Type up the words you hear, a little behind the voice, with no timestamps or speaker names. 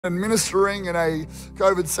and ministering in a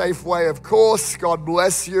COVID-safe way, of course. God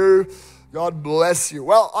bless you. God bless you.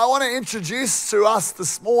 Well, I want to introduce to us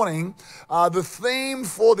this morning the theme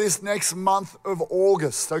for this next month of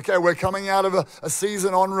August. Okay, we're coming out of a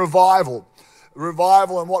season on revival.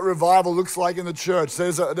 Revival and what revival looks like in the church.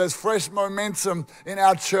 There's fresh momentum in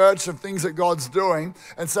our church of things that God's doing.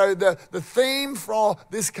 And so the theme for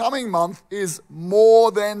this coming month is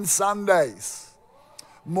more than Sundays.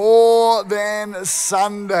 More than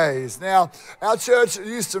Sundays. Now, our church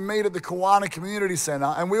used to meet at the Kiwana Community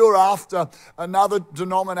Center, and we were after another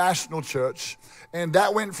denominational church, and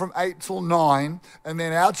that went from 8 till 9, and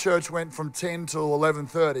then our church went from 10 till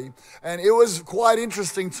 11:30, and it was quite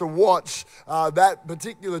interesting to watch that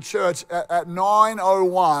particular church at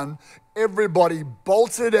 9:01. Everybody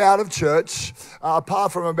bolted out of church,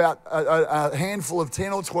 apart from about a handful of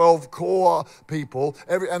 10 or 12 core people.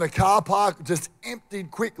 And the car park just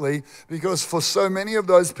emptied quickly because for so many of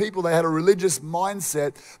those people, they had a religious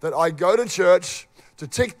mindset that I go to church to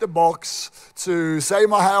tick the box, to say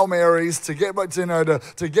my Hail Marys, to get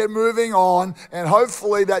moving on, and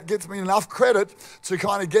hopefully that gets me enough credit to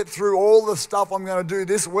kind of get through all the stuff I'm going to do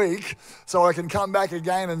this week, so I can come back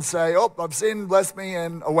again and say, "Oh, I've sinned, bless me,"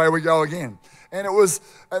 and away we go again. And there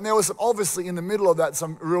was obviously in the middle of that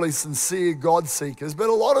some really sincere God seekers, but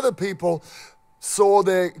a lot of the people saw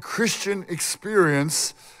their Christian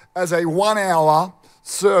experience as a 1-hour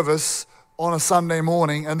service on a Sunday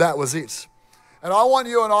morning, and that was it. And I want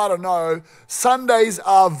you and I to know Sundays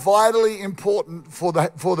are vitally important for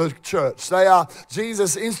the church. They are,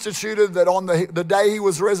 Jesus instituted that on the day he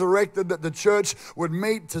was resurrected, that the church would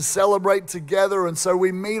meet to celebrate together. And so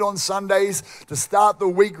we meet on Sundays to start the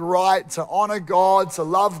week right, to honor God, to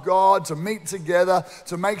love God, to meet together,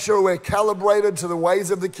 to make sure we're calibrated to the ways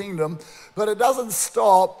of the kingdom. But it doesn't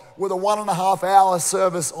stop with a 1.5-hour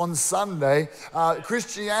service on Sunday.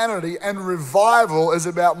 Christianity and revival is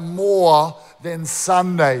about more than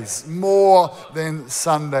Sundays. More than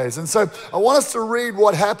Sundays. And so I want us to read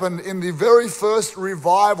what happened in the very first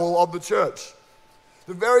revival of the church.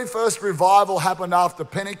 The very first revival happened after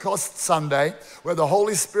Pentecost Sunday, where the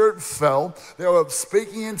Holy Spirit fell. They were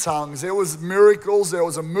speaking in tongues. There was miracles. There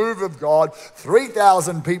was a move of God.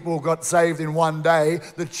 3,000 people got saved in one day.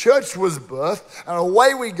 The church was birthed, and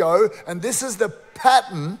away we go. And this is the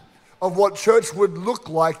pattern of what church would look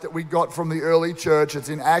like that we got from the early church. It's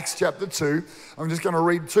in Acts chapter 2. I'm just going to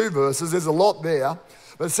read 2 verses. There's a lot there.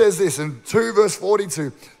 But it says this in 2 verse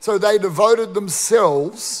 42. So they devoted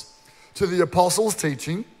themselves to the apostles'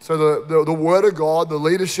 teaching, so the word of God, the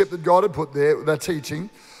leadership that God had put there, their teaching,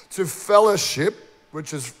 to fellowship,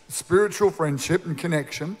 which is spiritual friendship and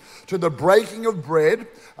connection, to the breaking of bread,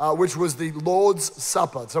 which was the Lord's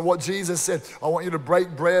Supper. So what Jesus said, I want you to break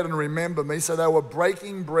bread and remember me. So they were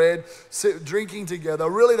breaking bread, drinking together.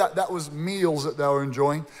 Really that was meals that they were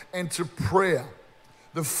enjoying. And to prayer.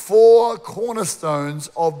 The 4 cornerstones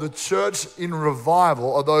of the church in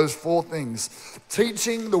revival are those 4 things.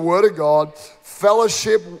 Teaching the word of God,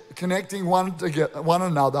 fellowship, connecting one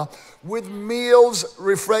another, with meals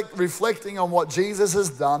reflecting on what Jesus has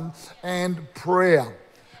done, and prayer.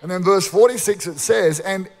 And then verse 46 it says,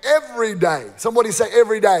 and every day, somebody say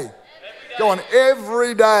every day. Every day. Go on,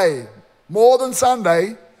 every day, more than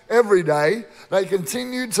Sunday, every day, they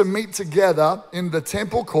continued to meet together in the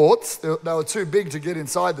temple courts. They were too big to get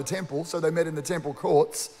inside the temple, so they met in the temple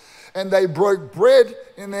courts. And they broke bread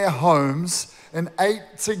in their homes and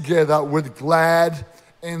ate together with glad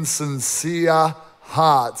and sincere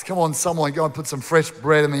hearts. Come on, someone, go and put some fresh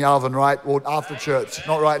bread in the oven, right? Or after church,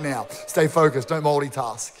 not right now. Stay focused, don't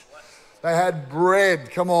multitask. They had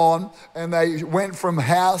bread, come on, and they went from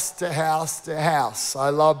house to house to house. I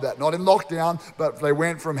love that. Not in lockdown, but they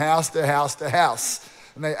went from house to house to house,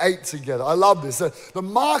 and they ate together. I love this. The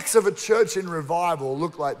marks of a church in revival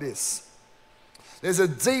look like this. There's a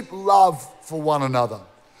deep love for one another.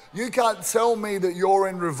 You can't tell me that you're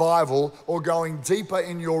in revival or going deeper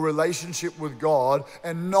in your relationship with God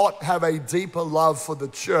and not have a deeper love for the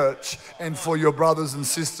church and for your brothers and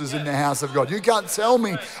sisters in the house of God. You can't tell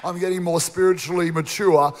me I'm getting more spiritually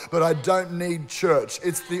mature, but I don't need church.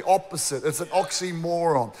 It's the opposite. It's an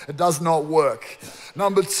oxymoron. It does not work.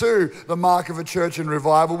 Number 2, the mark of a church in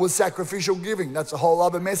revival was sacrificial giving. That's a whole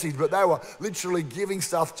other message, but they were literally giving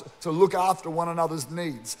stuff to look after one another's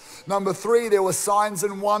needs. Number 3, there were signs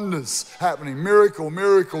and wonders happening. Miracle,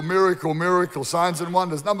 miracle, miracle, miracle, signs and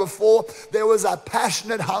wonders. Number 4, there was a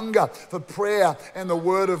passionate hunger for prayer and the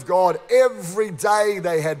word of God. Every day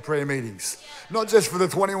they had prayer meetings. Not just for the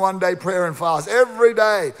 21-day prayer and fast. Every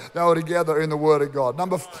day they were together in the Word of God.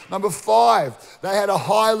 Number 5, they had a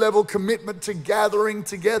high-level commitment to gathering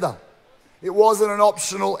together. It wasn't an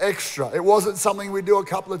optional extra. It wasn't something we do a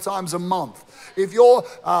couple of times a month. If your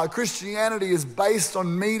Christianity is based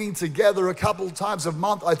on meeting together a couple of times a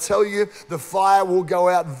month, I tell you, the fire will go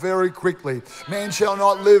out very quickly. Man shall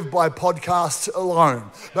not live by podcasts alone,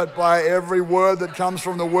 but by every word that comes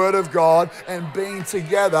from the Word of God and being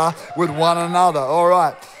together with one another. All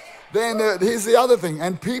right. Then here's the other thing.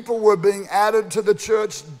 And people were being added to the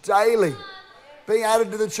church daily. Being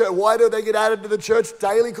added to the church. Why do they get added to the church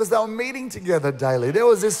daily? Because they were meeting together daily. There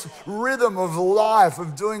was this rhythm of life,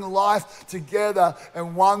 of doing life together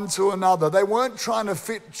and one to another. They weren't trying to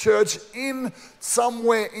fit church in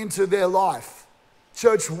somewhere into their life.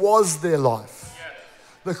 Church was their life.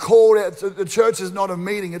 The church is not a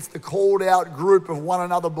meeting, it's the called out group of one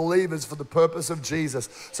another believers for the purpose of Jesus.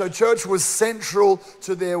 So church was central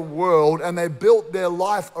to their world, and they built their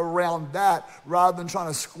life around that rather than trying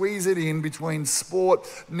to squeeze it in between sport,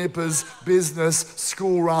 nippers, business,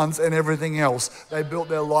 school runs, and everything else. They built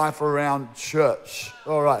their life around church.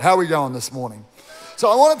 All right, how are we going this morning? So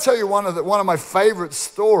I want to tell you one of my favorite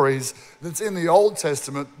stories that's in the Old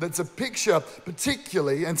Testament that's a picture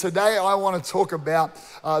particularly, and today I want to talk about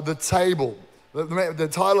the table. The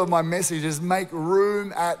title of my message is Make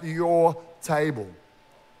Room at Your Table.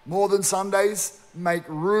 More than Sundays, make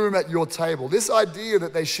room at your table. This idea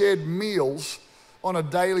that they shared meals on a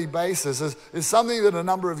daily basis is something that a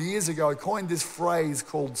number of years ago I coined this phrase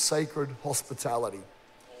called sacred hospitality.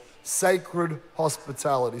 Sacred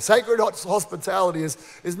hospitality. Sacred hospitality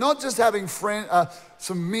is not just having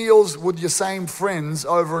some meals with your same friends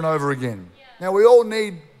over and over again. Now, we all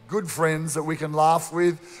need good friends that we can laugh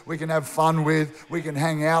with, we can have fun with, we can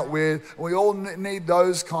hang out with. We all need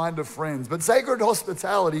those kind of friends. But sacred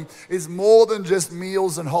hospitality is more than just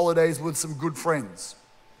meals and holidays with some good friends.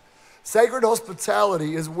 Sacred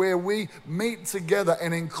hospitality is where we meet together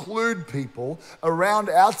and include people around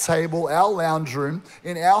our table, our lounge room,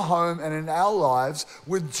 in our home and in our lives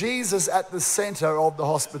with Jesus at the center of the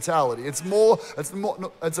hospitality. It's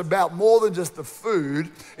about more than just the food.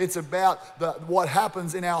 It's about what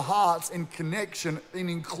happens in our hearts in connection, in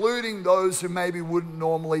including those who maybe wouldn't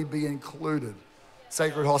normally be included.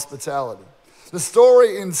 Sacred hospitality. The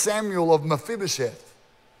story in Samuel of Mephibosheth.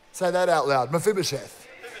 Say that out loud. Mephibosheth.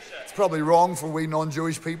 It's probably wrong for we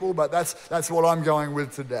non-Jewish people, but that's what I'm going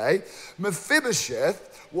with today.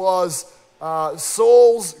 Mephibosheth was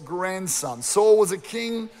Saul's grandson. Saul was a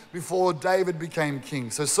king before David became king.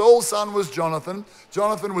 So Saul's son was Jonathan.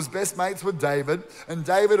 Jonathan was best mates with David, and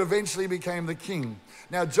David eventually became the king.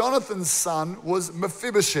 Now, Jonathan's son was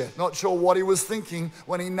Mephibosheth. Not sure what he was thinking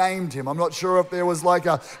when he named him. I'm not sure if there was like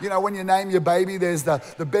when you name your baby, there's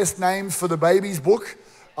the best names for the babies book.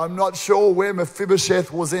 I'm not sure where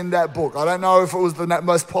Mephibosheth was in that book. I don't know if it was the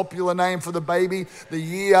most popular name for the baby, the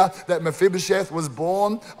year that Mephibosheth was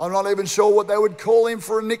born. I'm not even sure what they would call him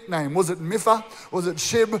for a nickname. Was it Miffa? Was it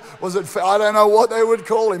Shib? I don't know what they would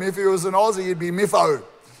call him. If he was an Aussie, he'd be Miffo.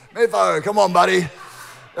 Miffo, come on, buddy.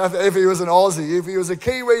 If he was an Aussie. If he was a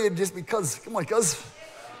Kiwi, it'd just be Cuz. Come on, Cuz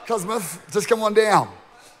Miff, just come on down.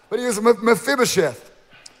 But he was Mephibosheth.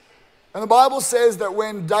 And the Bible says that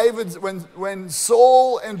when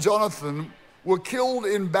Saul and Jonathan were killed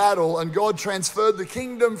in battle and God transferred the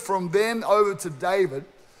kingdom from them over to David,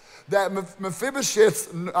 that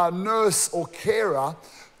Mephibosheth's nurse or carer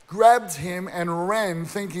grabbed him and ran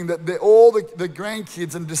thinking that all the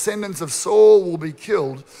grandkids and descendants of Saul will be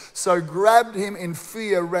killed. So grabbed him in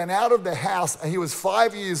fear, ran out of the house, and he was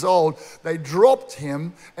 5 years old. They dropped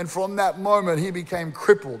him, and from that moment he became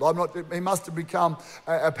crippled. He must have become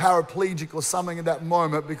a paraplegic or something at that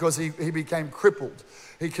moment because he became crippled.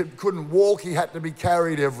 He couldn't walk, he had to be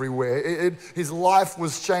carried everywhere. His life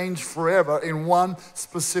was changed forever in one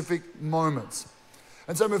specific moment.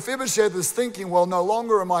 And so Mephibosheth is thinking, well, no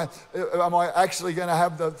longer am I actually going to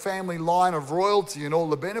have the family line of royalty and all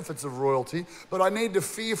the benefits of royalty, but I need to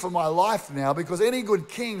fear for my life now, because any good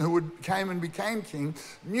king who came and became king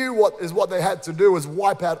knew what they had to do was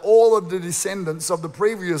wipe out all of the descendants of the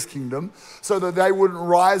previous kingdom so that they wouldn't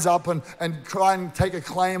rise up and try and take a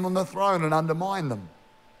claim on the throne and undermine them.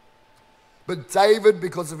 But David,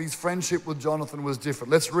 because of his friendship with Jonathan, was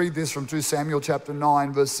different. Let's read this from 2 Samuel chapter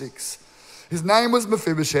 9, verse 6. His name was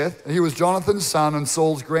Mephibosheth, and he was Jonathan's son and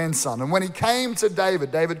Saul's grandson. And when he came to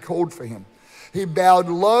David, David called for him. He bowed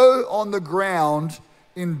low on the ground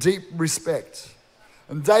in deep respect.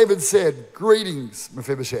 And David said, "Greetings,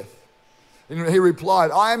 Mephibosheth." And he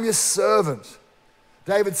replied, "I am your servant."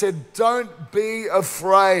 David said, "Don't be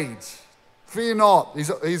afraid. Fear not."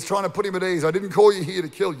 He's trying to put him at ease. "I didn't call you here to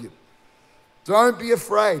kill you. Don't be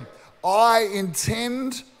afraid. I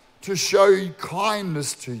intend to show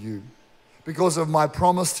kindness to you, because of my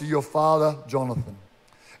promise to your father, Jonathan.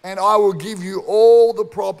 And I will give you all the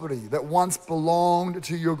property that once belonged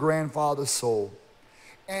to your grandfather Saul.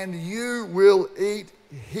 And you will eat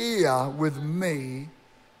here with me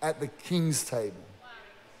at the king's table.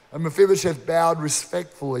 And Mephibosheth bowed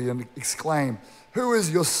respectfully and exclaimed, who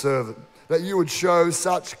is your servant that you would show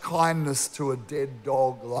such kindness to a dead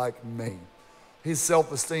dog like me? His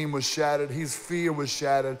self-esteem was shattered. His fear was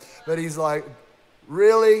shattered. But he's like,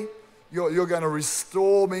 really? You're going to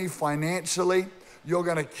restore me financially? You're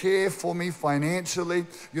going to care for me financially?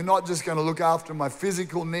 You're not just going to look after my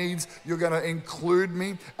physical needs. You're going to include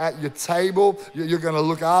me at your table. You're going to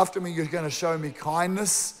look after me. You're going to show me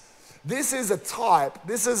kindness. This is a type,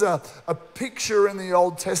 this is a picture in the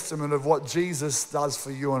Old Testament of what Jesus does for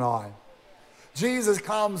you and I. Jesus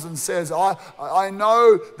comes and says, I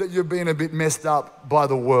know that you've been a bit messed up by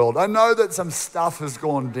the world. I know that some stuff has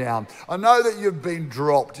gone down. I know that you've been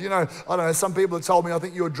dropped. You know, I don't know, some people have told me, I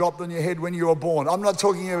think you were dropped on your head when you were born. I'm not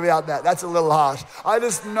talking about that. That's a little harsh. I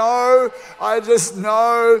just know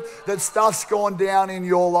that stuff's gone down in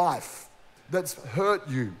your life that's hurt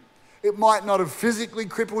you. It might not have physically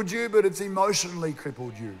crippled you, but it's emotionally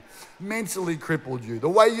crippled you, mentally crippled you. The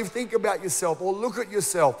way you think about yourself or look at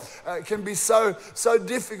yourself can be so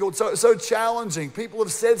difficult, so challenging. People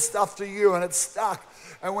have said stuff to you and it's stuck.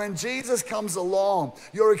 And when Jesus comes along,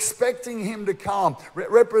 you're expecting him to come,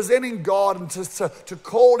 representing God, and to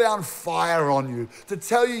call down fire on you, to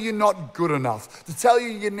tell you you're not good enough, to tell you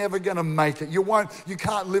you're never going to make it. You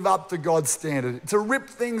can't live up to God's standard, to rip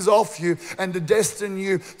things off you and to destine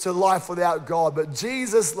you to life without God. But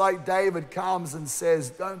Jesus, like David, comes and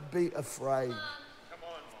says, don't be afraid.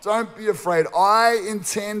 Don't be afraid. I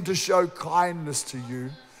intend to show kindness to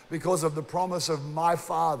you because of the promise of my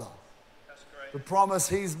Father. The promise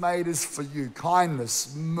he's made is for you.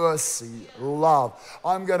 Kindness, mercy, love.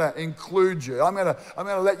 I'm going to include you. I'm going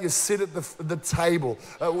to let you sit at the table.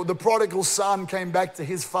 The prodigal son came back to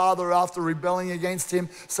his father after rebelling against him,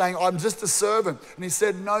 saying, I'm just a servant. And he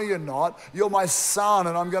said, no, you're not. You're my son,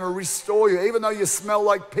 and I'm going to restore you. Even though you smell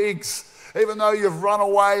like pigs, even though you've run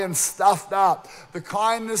away and stuffed up, the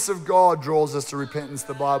kindness of God draws us to repentance,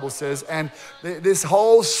 the Bible says. And this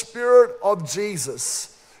whole spirit of Jesus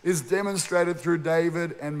is demonstrated through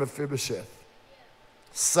David and Mephibosheth,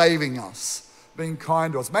 saving us, being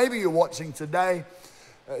kind to us. Maybe you're watching today,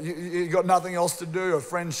 you got nothing else to do. A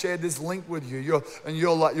friend shared this link with you, you're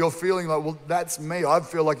feeling like, well, that's me. I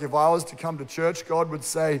feel like if I was to come to church, God would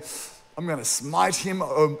say, I'm going to smite him,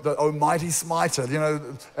 the almighty smiter. You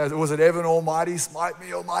know, was it Evan Almighty? Smite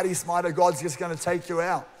me, almighty smiter. God's just going to take you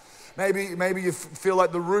out. Maybe you feel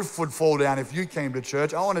like the roof would fall down if you came to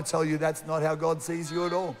church. I want to tell you that's not how God sees you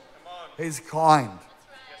at all. He's kind,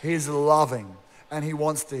 he's loving, and he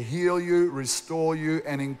wants to heal you, restore you,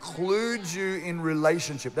 and include you in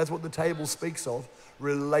relationship. That's what the table speaks of,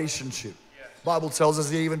 relationship. The Bible tells us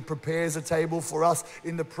he even prepares a table for us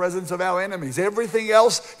in the presence of our enemies. Everything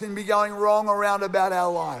else can be going wrong around about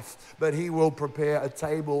our life, but he will prepare a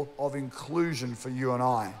table of inclusion for you and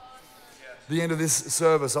I. The end of this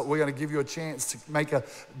service, we're going to give you a chance to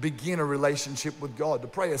begin a relationship with God, to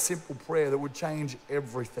pray a simple prayer that would change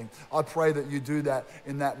everything. I pray that you do that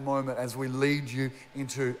in that moment as we lead you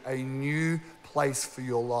into a new place for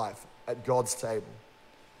your life at God's table.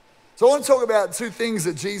 So I want to talk about two things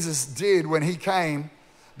that Jesus did when he came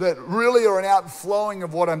that really are an outflowing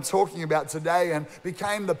of what I'm talking about today and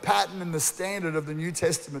became the pattern and the standard of the New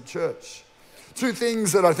Testament church. Two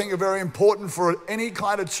things that I think are very important for any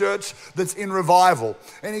kind of church that's in revival,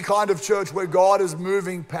 any kind of church where God is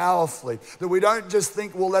moving powerfully. That we don't just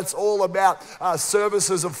think, well, that's all about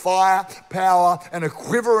services of fire, power, and a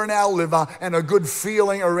quiver in our liver and a good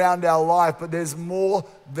feeling around our life, but there's more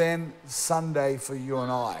than Sunday for you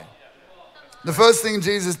and I. The first thing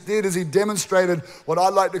Jesus did is he demonstrated what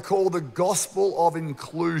I'd like to call the gospel of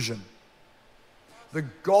inclusion. The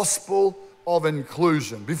gospel of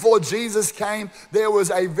inclusion. Before Jesus came, there was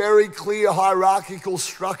a very clear hierarchical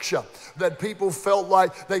structure that people felt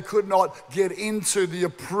like they could not get into the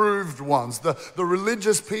approved ones. The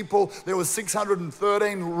religious people, there were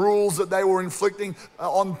 613 rules that they were inflicting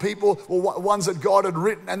on people, or ones that God had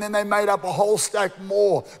written, and then they made up a whole stack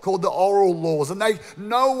more called the oral laws. And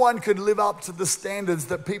no one could live up to the standards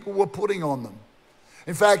that people were putting on them.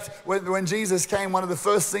 In fact, when Jesus came, one of the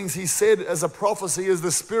first things he said as a prophecy is,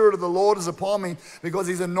 the Spirit of the Lord is upon me because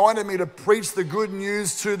he's anointed me to preach the good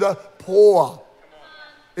news to the poor.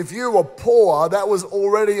 If you were poor, that was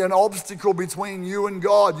already an obstacle between you and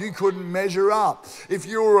God. You couldn't measure up. If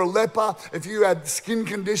you were a leper, if you had skin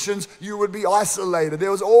conditions, you would be isolated. There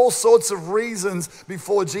was all sorts of reasons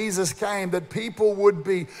before Jesus came that people would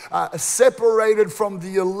be separated from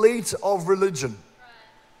the elite of religion.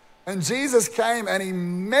 And Jesus came and he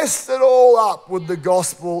messed it all up with the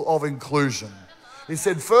gospel of inclusion. He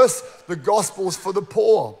said, first, the gospel's for the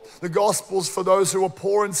poor. The gospel's for those who are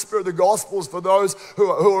poor in spirit. The gospel's for those who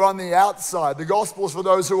are on the outside. The gospel's for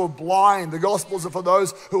those who are blind. The gospel's are for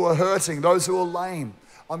those who are hurting, those who are lame.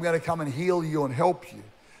 I'm going to come and heal you and help you.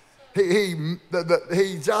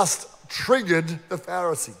 He just triggered the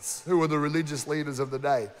Pharisees, who were the religious leaders of the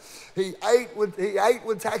day. He ate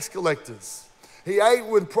with tax collectors. He ate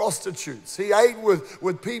with prostitutes. He ate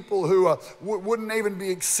with people who wouldn't even be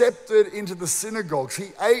accepted into the synagogues. He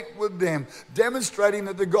ate with them, demonstrating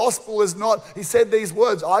that the gospel is not, he said these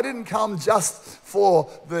words, I didn't come just for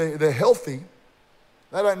the healthy.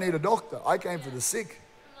 They don't need a doctor. I came for the sick.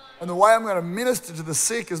 And the way I'm going to minister to the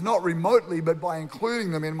sick is not remotely, but by including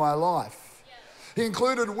them in my life. He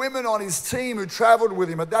included women on his team who traveled with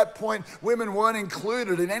him. At that point, women weren't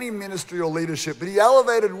included in any ministry or leadership, but he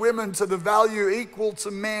elevated women to the value equal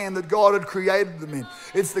to man that God had created them in.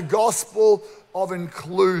 It's the gospel of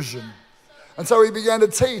inclusion. And so he began to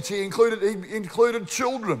teach. He included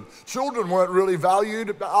children. Children weren't really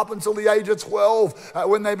valued up until the age of 12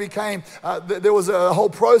 when they became, there was a whole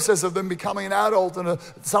process of them becoming an adult and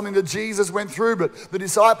something that Jesus went through. But the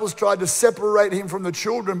disciples tried to separate him from the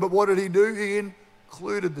children. But what did he do? He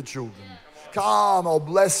included the children. Come, I'll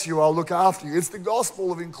bless you, I'll look after you. It's the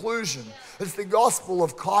gospel of inclusion. It's the gospel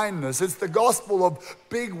of kindness. It's the gospel of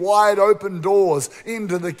big, wide open doors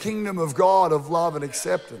into the kingdom of God of love and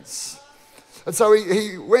acceptance. And so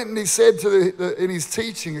he went and he said in his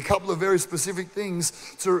teaching a couple of very specific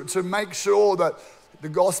things to make sure that the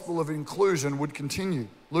gospel of inclusion would continue.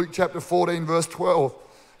 Luke chapter 14, verse 12.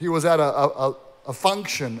 He was at a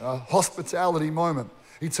function, a hospitality moment.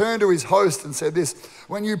 He turned to his host and said this,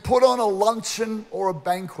 when you put on a luncheon or a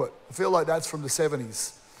banquet, I feel like that's from the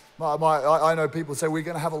 70s. I know people say, we're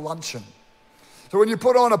going to have a luncheon. So when you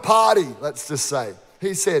put on a party, let's just say,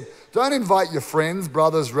 he said, don't invite your friends,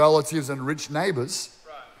 brothers, relatives, and rich neighbors,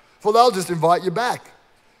 for they'll just invite you back.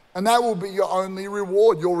 And that will be your only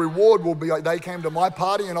reward. Your reward will be like they came to my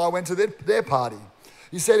party and I went to their party.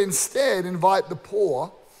 He said, instead, invite the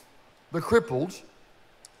poor, the crippled,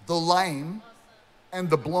 the lame, and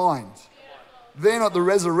the blind. Then at the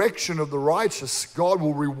resurrection of the righteous, God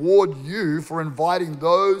will reward you for inviting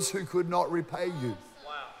those who could not repay you.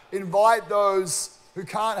 Invite those who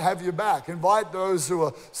can't have your back. Invite those who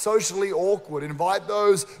are socially awkward. Invite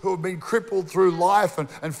those who have been crippled through life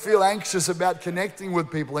and feel anxious about connecting with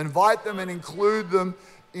people. Invite them and include them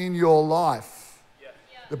in your life.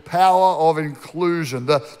 The power of inclusion,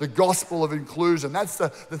 the gospel of inclusion. That's the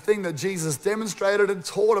thing that Jesus demonstrated and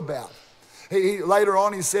taught about. Later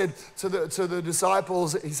on, he said to the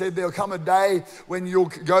disciples, he said, there'll come a day when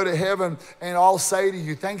you'll go to heaven and I'll say to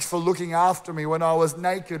you, thanks for looking after me when I was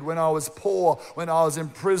naked, when I was poor, when I was in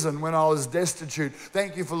prison, when I was destitute.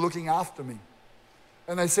 Thank you for looking after me.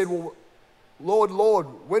 And they said, well, Lord,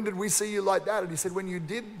 when did we see you like that? And he said, when you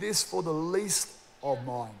did this for the least of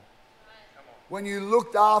mine. When you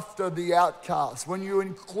looked after the outcasts, when you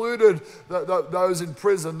included those in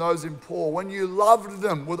prison, those in poor, when you loved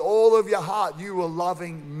them with all of your heart, you were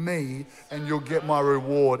loving me and you'll get my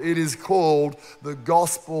reward. It is called the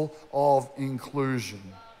gospel of inclusion.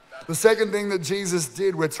 The second thing that Jesus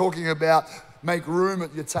did, we're talking about make room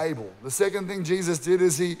at your table. The second thing Jesus did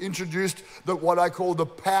is he introduced what I call the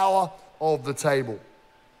power of the table.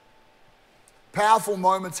 Powerful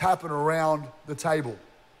moments happen around the table.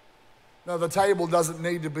 Now, the table doesn't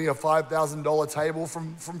need to be a $5,000 table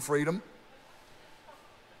from Freedom.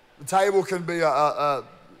 The table can be a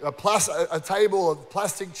table of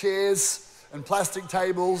plastic chairs and plastic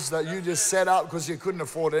tables that you just set up because you couldn't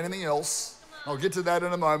afford anything else. I'll get to that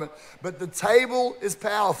in a moment. But the table is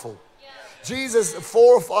powerful. Jesus,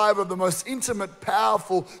 4 or 5 of the most intimate,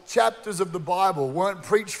 powerful chapters of the Bible weren't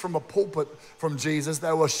preached from a pulpit from Jesus.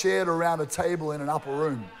 They were shared around a table in an upper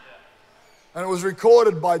room. And it was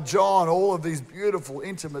recorded by John, all of these beautiful,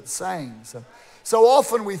 intimate sayings. So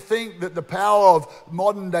often we think that the power of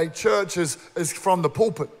modern day church is from the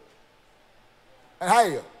pulpit. And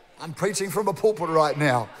hey, I'm preaching from a pulpit right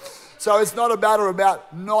now. So it's not a matter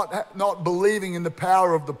about not believing in the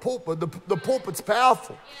power of the pulpit. The pulpit's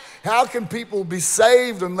powerful. How can people be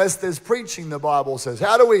saved unless there's preaching, the Bible says?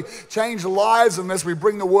 How do we change lives unless we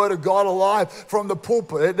bring the Word of God alive from the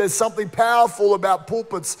pulpit? There's something powerful about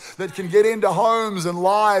pulpits that can get into homes and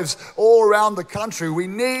lives all around the country. We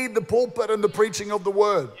need the pulpit and the preaching of the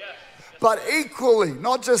Word. But equally,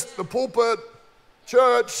 not just the pulpit,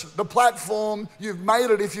 church, the platform, you've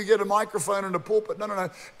made it if you get a microphone and a pulpit. No.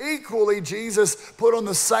 Equally, Jesus put on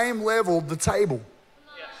the same level the table.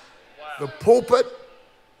 The pulpit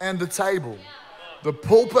and the table. The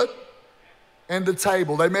pulpit and the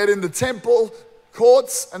table. They met in the temple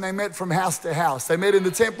courts and they met from house to house. They met in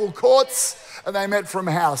the temple courts and they met from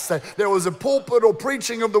house. There was a pulpit or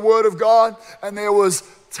preaching of the Word of God, and there was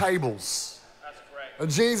tables. That's great. And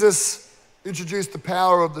Jesus introduced the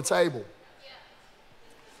power of the table.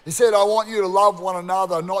 He said, I want you to love one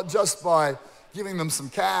another, not just by giving them some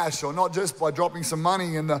cash, or not just by dropping some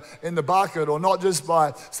money in the bucket, or not just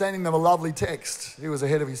by sending them a lovely text. He was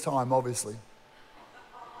ahead of his time, obviously.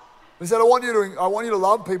 He said, I want you to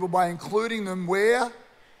love people by including them where?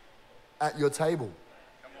 At your table.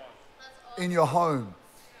 In your home.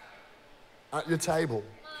 At your table.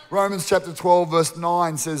 Romans chapter 12 verse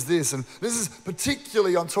 9 says this, and this is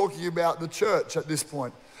particularly, I'm talking about the church at this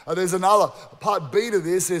point. There's another, part B to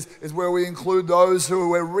this is where we include those who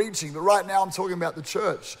we're reaching. But right now I'm talking about the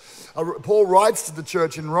church. Paul writes to the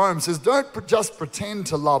church in Rome, says, don't just pretend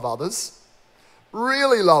to love others.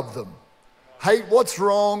 Really love them. Hate what's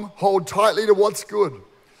wrong. Hold tightly to what's good.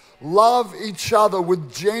 Love each other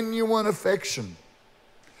with genuine affection.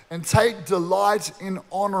 And take delight in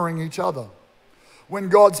honoring each other. When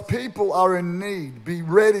God's people are in need, be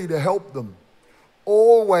ready to help them.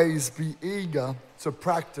 Always be eager to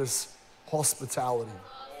practice hospitality.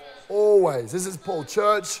 Always. This is Paul.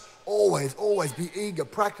 Church, always be eager.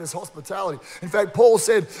 Practice hospitality. In fact, Paul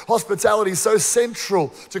said hospitality is so central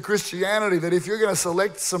to Christianity that if you're going to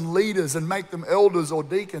select some leaders and make them elders or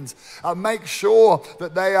deacons, make sure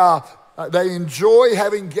that they enjoy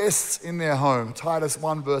having guests in their home. Titus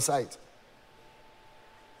 1 verse 8.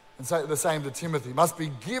 And say the same to Timothy. Must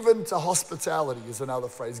be given to hospitality is another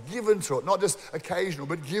phrase. Given to it. Not just occasional,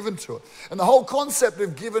 but given to it. And the whole concept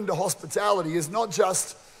of given to hospitality is not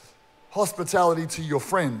just hospitality to your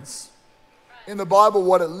friends. In the Bible,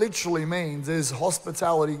 what it literally means is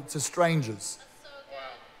hospitality to strangers.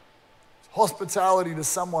 Hospitality to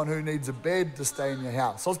someone who needs a bed to stay in your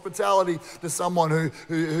house. Hospitality to someone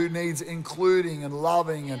who needs including and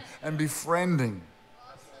loving and befriending.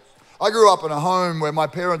 I grew up in a home where my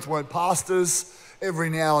parents weren't pastors. Every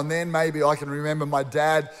now and then, maybe I can remember my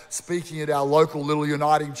dad speaking at our local little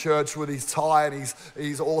uniting church with his tie and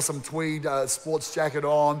his awesome tweed sports jacket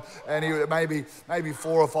on, and he maybe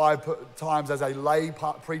 4 or 5 times as a lay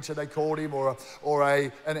preacher they called him, or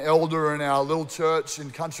an elder in our little church in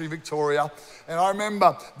country Victoria. And I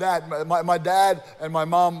remember that my dad and my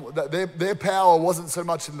mum, their power wasn't so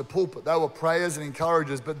much in the pulpit. They were prayers and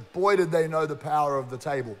encouragers, but boy did they know the power of the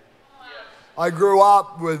table. I grew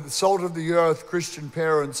up with salt-of-the-earth Christian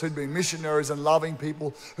parents who'd been missionaries and loving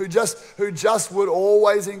people who just would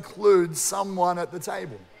always include someone at the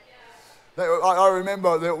table. I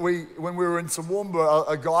remember that when we were in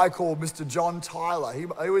Toowoomba, a guy called Mr. John Tyler, he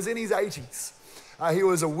was in his 80s. He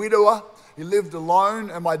was a widower, he lived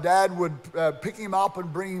alone, and my dad would pick him up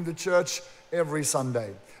and bring him to church every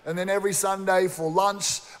Sunday. And then every Sunday for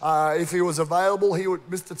lunch, if he was available,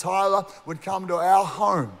 Mr. Tyler would come to our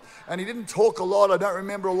home. And he didn't talk a lot. I don't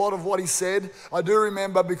remember a lot of what he said. I do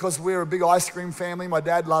remember because we're a big ice cream family. My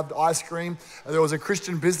dad loved ice cream. There was a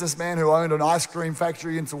Christian businessman who owned an ice cream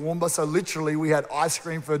factory in Toowoomba. So literally we had ice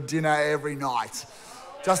cream for dinner every night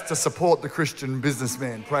just to support the Christian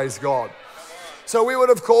businessman. Praise God. So we would,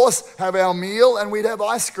 of course, have our meal and we'd have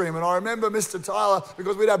ice cream. And I remember Mr. Tyler,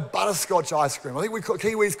 because we'd have butterscotch ice cream. I think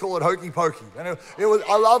Kiwis call it hokey pokey. And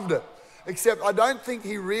I loved it. Except I don't think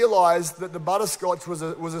he realized that the butterscotch was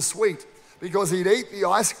a sweet, because he'd eat the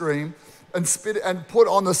ice cream and spit it and put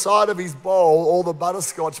on the side of his bowl all the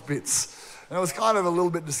butterscotch bits. And it was kind of a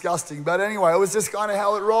little bit disgusting. But anyway, it was just kind of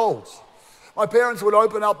how it rolls. My parents would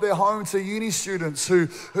open up their home to uni students who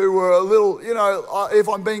were a little, if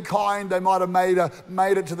I'm being kind, they might have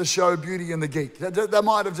made it to the show Beauty and the Geek. That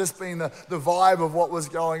might have just been the vibe of what was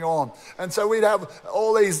going on. And so we'd have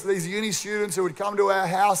all these uni students who would come to our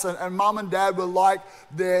house, and mum and dad were like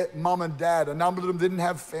their mum and dad. A number of them didn't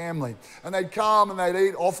have family. And they'd come and they'd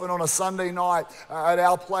eat often on a Sunday night at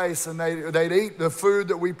our place, and they'd eat the food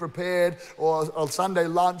that we prepared, or Sunday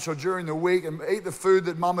lunch or during the week, and eat the food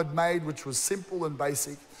that mum had made, which was simple and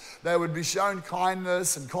basic. They would be shown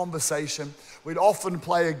kindness and conversation. We'd often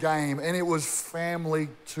play a game, and it was family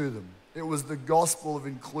to them. It was the gospel of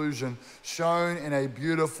inclusion shown in a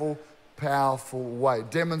beautiful, powerful way,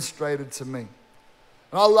 demonstrated to me.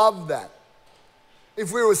 And I love that.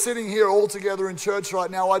 If we were sitting here all together in church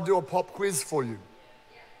right now, I'd do a pop quiz for you.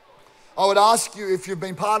 I would ask you, if you've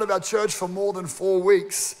been part of our church for more than 4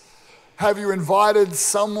 weeks, have you invited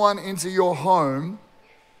someone into your home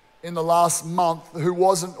in the last month who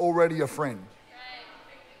wasn't already a friend?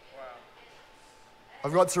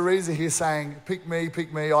 I've got Teresa here saying, pick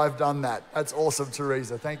me, I've done that. That's awesome,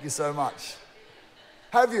 Teresa. Thank you so much.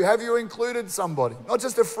 Have you included somebody? Not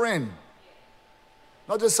just a friend,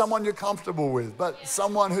 not just someone you're comfortable with, but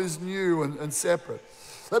someone who's new and separate.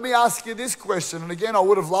 Let me ask you this question, and again, I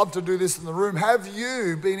would have loved to do this in the room. Have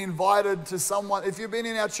you been invited to someone, if you've been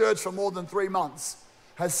in our church for more than 3 months,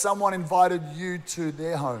 has someone invited you to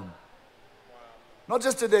their home? Not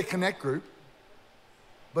just to their connect group,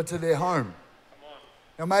 but to their home.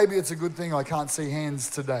 Now, maybe it's a good thing I can't see hands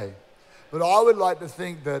today, but I would like to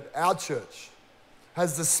think that our church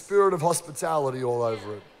has the spirit of hospitality all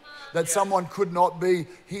over it. That someone could not be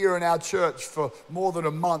here in our church for more than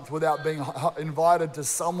a month without being invited to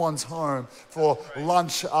someone's home for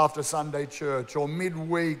lunch after Sunday church, or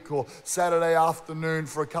midweek, or Saturday afternoon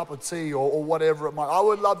for a cup of tea, or whatever it might. I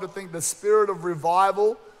would love to think the spirit of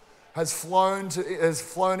revival has flown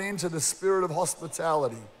into the spirit of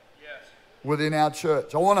hospitality within our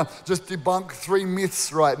church. I want to just debunk 3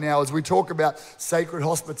 myths right now as we talk about sacred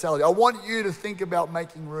hospitality. I want you to think about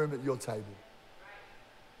making room at your table.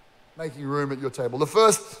 Making room at your table. The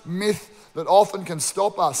first myth that often can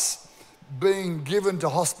stop us being given to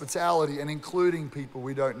hospitality and including people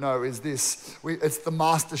we don't know is this. It's the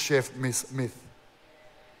master chef myth.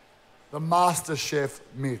 The master chef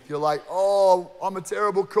myth. You're like, oh, I'm a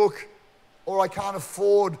terrible cook, or I can't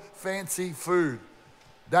afford fancy food.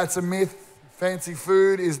 That's a myth. Fancy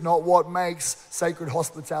food is not what makes sacred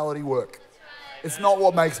hospitality work. It's not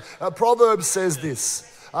what makes. Proverbs says this.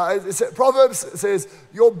 Proverbs says,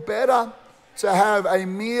 you're better to have a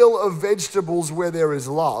meal of vegetables where there is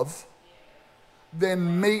love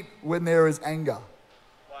than meat when there is anger.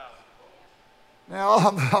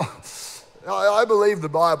 Wow. Now, I believe the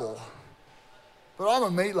Bible, but I'm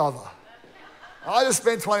a meat lover. I just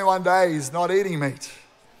spent 21 days not eating meat.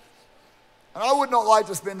 And I would not like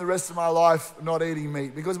to spend the rest of my life not eating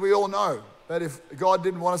meat, because we all know that if God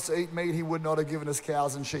didn't want us to eat meat, he would not have given us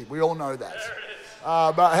cows and sheep. We all know that.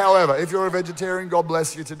 But however, if you're a vegetarian, God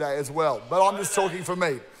bless you today as well. But I'm just talking for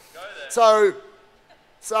me. So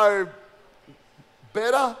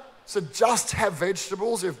better to just have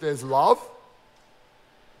vegetables if there's love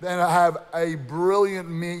than to have a brilliant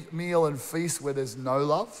meal and feast where there's no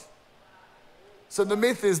love. So the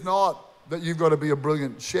myth is not that you've got to be a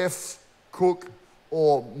brilliant chef, cook,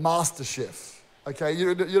 or master chef. Okay,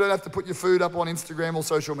 you don't have to put your food up on Instagram or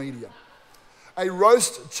social media. A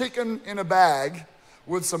roast chicken in a bag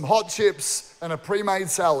with some hot chips and a pre-made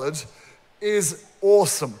salad is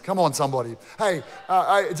awesome. Come on, somebody. Hey,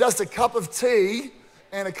 just a cup of tea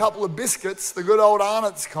and a couple of biscuits, the good old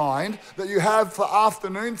Arnott's kind, that you have for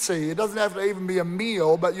afternoon tea. It doesn't have to even be a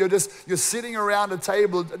meal, but you're sitting around a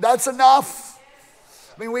table. That's enough.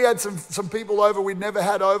 I mean, we had some people over we'd never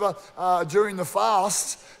had over during the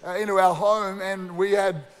fast into our home, and we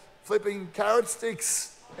had flipping carrot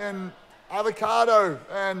sticks and avocado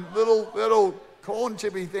and little corn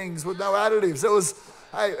chippy things with no additives.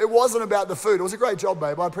 It wasn't about the food. It was a great job,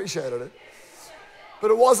 babe. I appreciated it.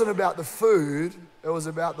 But it wasn't about the food. It was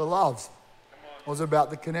about the love. It was about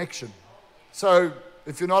the connection. So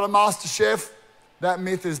if you're not a master chef, that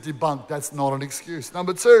myth is debunked. That's not an excuse.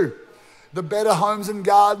 Number 2, the better homes and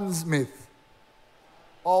gardens myth.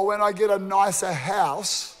 Oh, when I get a nicer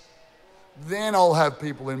house, then I'll have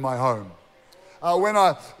people in my home. When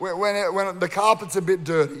the carpet's a bit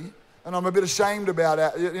dirty and I'm a bit ashamed about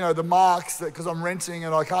it, the marks, because I'm renting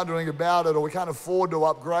and I can't do anything about it, or we can't afford to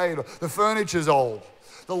upgrade, or the furniture's old.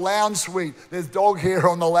 The lounge suite, there's dog hair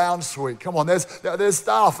on the lounge suite. Come on, there's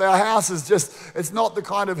stuff. Our house is it's not the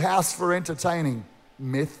kind of house for entertaining.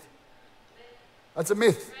 Myth. That's a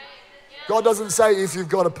myth. God doesn't say if you've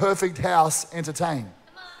got a perfect house, entertain.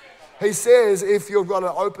 He says if you've got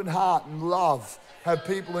an open heart and love, have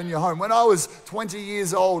people in your home. When I was 20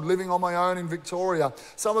 years old, living on my own in Victoria,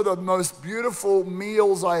 some of the most beautiful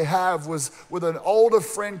meals I have was with an older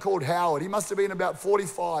friend called Howard. He must have been about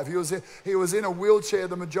 45. He was in a wheelchair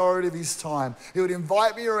the majority of his time. He would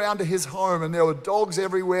invite me around to his home, and there were dogs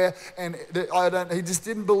everywhere, and he just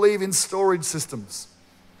didn't believe in storage systems.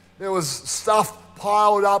 There was stuff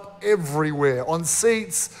piled up everywhere, on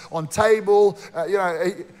seats, on table.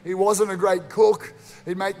 He wasn't a great cook.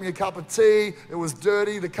 He'd make me a cup of tea. It was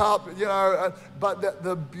dirty, the cup, but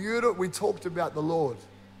the beauty, we talked about the Lord.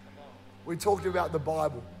 We talked about the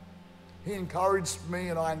Bible. He encouraged me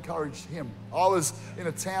and I encouraged him. I was in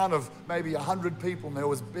a town of maybe 100 people and there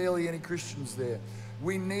was barely any Christians there.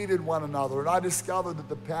 We needed one another, and I discovered that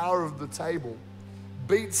the power of the table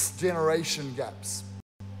beats generation gaps.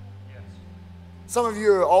 Yes. Some of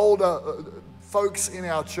you are older folks in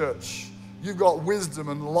our church. You've got wisdom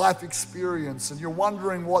and life experience, and you're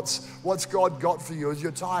wondering what's God got for you. Is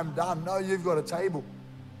your time done? No, you've got a table.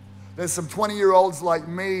 There's some 20-year-olds like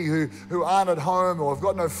me who aren't at home or have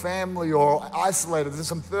got no family or isolated. There's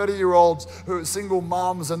some 30-year-olds who are single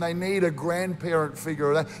moms and they need a grandparent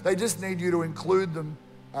figure. They just need you to include them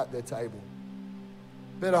at their table.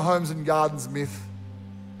 Better Homes and Gardens myth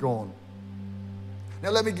gone.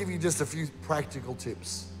 Now let me give you just a few practical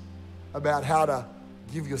tips about how to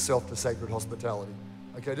give yourself to sacred hospitality.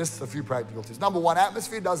 Okay, just a few practical tips. Number one,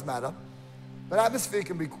 atmosphere does matter, but atmosphere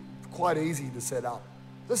can be quite easy to set up.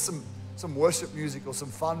 Just some worship music or some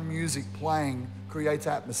fun music playing creates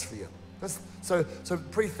atmosphere. So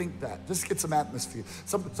pre-think that. Just get some atmosphere.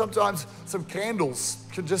 Sometimes some candles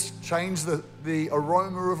can just change the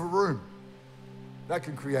aroma of a room. That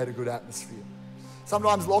can create a good atmosphere.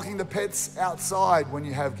 Sometimes locking the pets outside when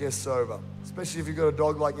you have guests over, especially if you've got a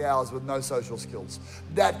dog like ours with no social skills.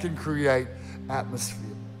 That can create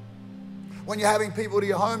atmosphere. When you're having people to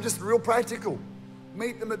your home, just real practical.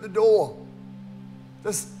 Meet them at the door.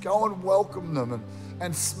 Just go and welcome them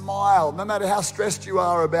and smile, no matter how stressed you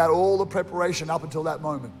are about all the preparation up until that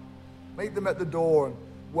moment. Meet them at the door and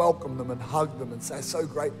welcome them and hug them and say, so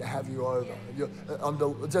great to have you over.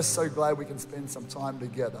 I'm just so glad we can spend some time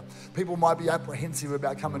together. People might be apprehensive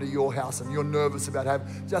about coming to your house and you're nervous about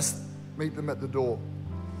just meet them at the door.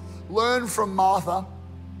 Learn from Martha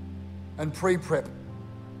and pre-prep.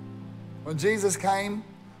 When Jesus came,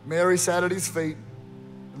 Mary sat at his feet,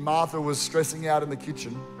 and Martha was stressing out in the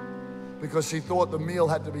kitchen because she thought the meal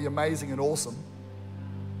had to be amazing and awesome,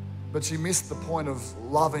 but she missed the point of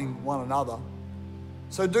loving one another.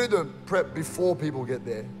 So do the prep before people get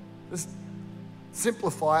there. Just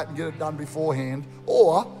simplify it and get it done beforehand,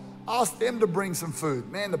 or ask them to bring some food.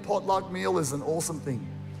 Man, the potluck meal is an awesome thing.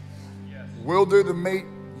 Yes. We'll do the meat,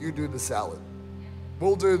 you do the salad.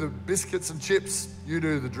 We'll do the biscuits and chips, you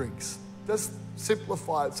do the drinks. Just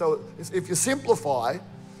simplify it. So if you simplify,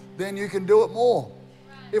 then you can do it more.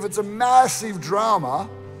 If it's a massive drama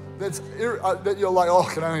that you're like, oh,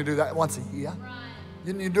 I can only do that once a year,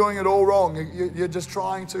 you're doing it all wrong. You're just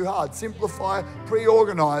trying too hard. Simplify,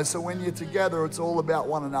 pre-organize, so when you're together, it's all about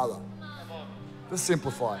one another. Just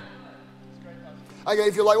simplify. Okay,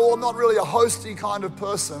 if you're like, oh, I'm not really a hosty kind of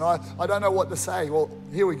person, I don't know what to say. Well,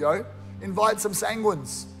 here we go. Invite some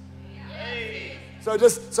sanguines. So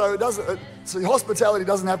hospitality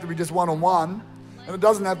doesn't have to be just one-on-one, and it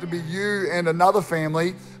doesn't have to be you and another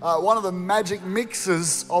family. One of the magic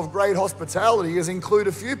mixes of great hospitality is include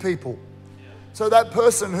a few people. So that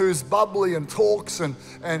person who's bubbly and talks and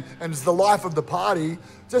is the life of the party,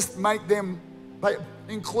 just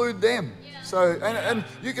include them. So and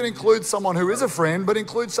you can include someone who is a friend, but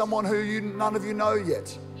include someone who none of you know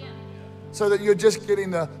yet. So that you're just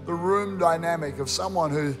getting the room dynamic of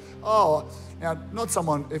someone who, now, not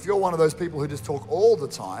someone, if you're one of those people who just talk all the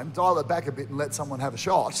time, dial it back a bit and let someone have a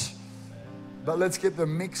shot. But let's get the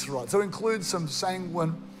mix right. So include some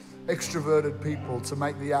sanguine, extroverted people to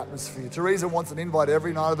make the atmosphere. Teresa wants an invite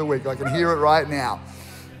every night of the week. I can hear it right now.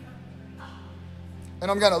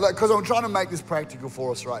 And because I'm trying to make this practical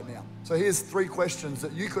for us right now. So here's 3 questions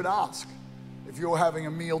that you could ask if you're having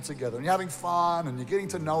a meal together and you're having fun and you're getting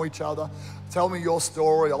to know each other. Tell me your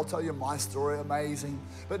story, I'll tell you my story, amazing.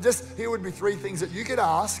 But just here would be 3 things that you could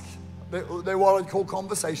ask. They're what I call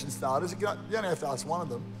conversation starters. You only have to ask one of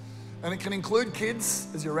them. And it can include kids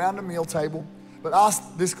as you're around a meal table. But ask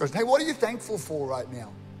this question, hey, what are you thankful for right now?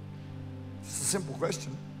 Just a simple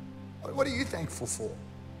question. What are you thankful for?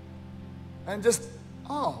 And just,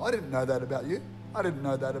 I didn't know that about you. I didn't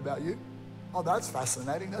know that about you. Oh, that's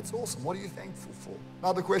fascinating. That's awesome. What are you thankful for?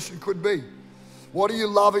 Another question could be, what are you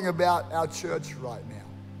loving about our church right now?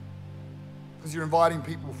 Because you're inviting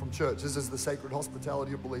people from church. This is the sacred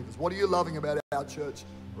hospitality of believers. What are you loving about our church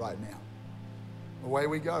right now? Away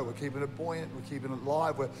we go. We're keeping it buoyant. We're keeping it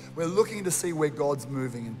live. We're looking to see where God's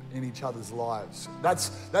moving in each other's lives. That's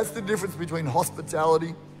the difference between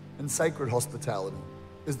hospitality and sacred hospitality,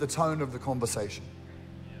 is the tone of the conversation.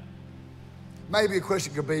 Maybe a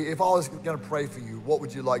question could be, if I was going to pray for you, what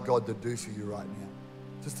would you like God to do for you right now?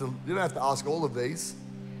 You don't have to ask all of these,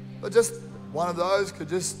 but just one of those could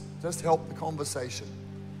just help the conversation,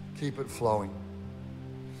 keep it flowing.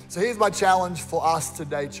 So here's my challenge for us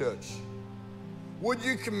today, church. Would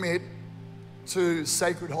you commit to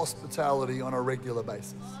sacred hospitality on a regular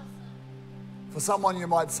basis? For someone, you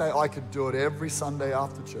might say, I could do it every Sunday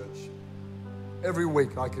after church. Every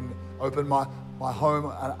week I can open my home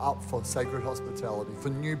up for sacred hospitality, for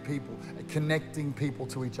new people, and connecting people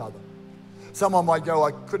to each other. Someone might go,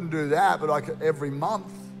 I couldn't do that, but I could every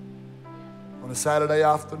month, on a Saturday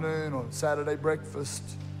afternoon, or Saturday breakfast,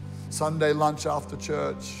 Sunday lunch after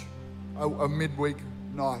church, a midweek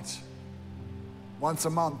night. Once a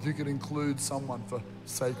month, you could include someone for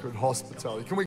sacred hospitality. Can we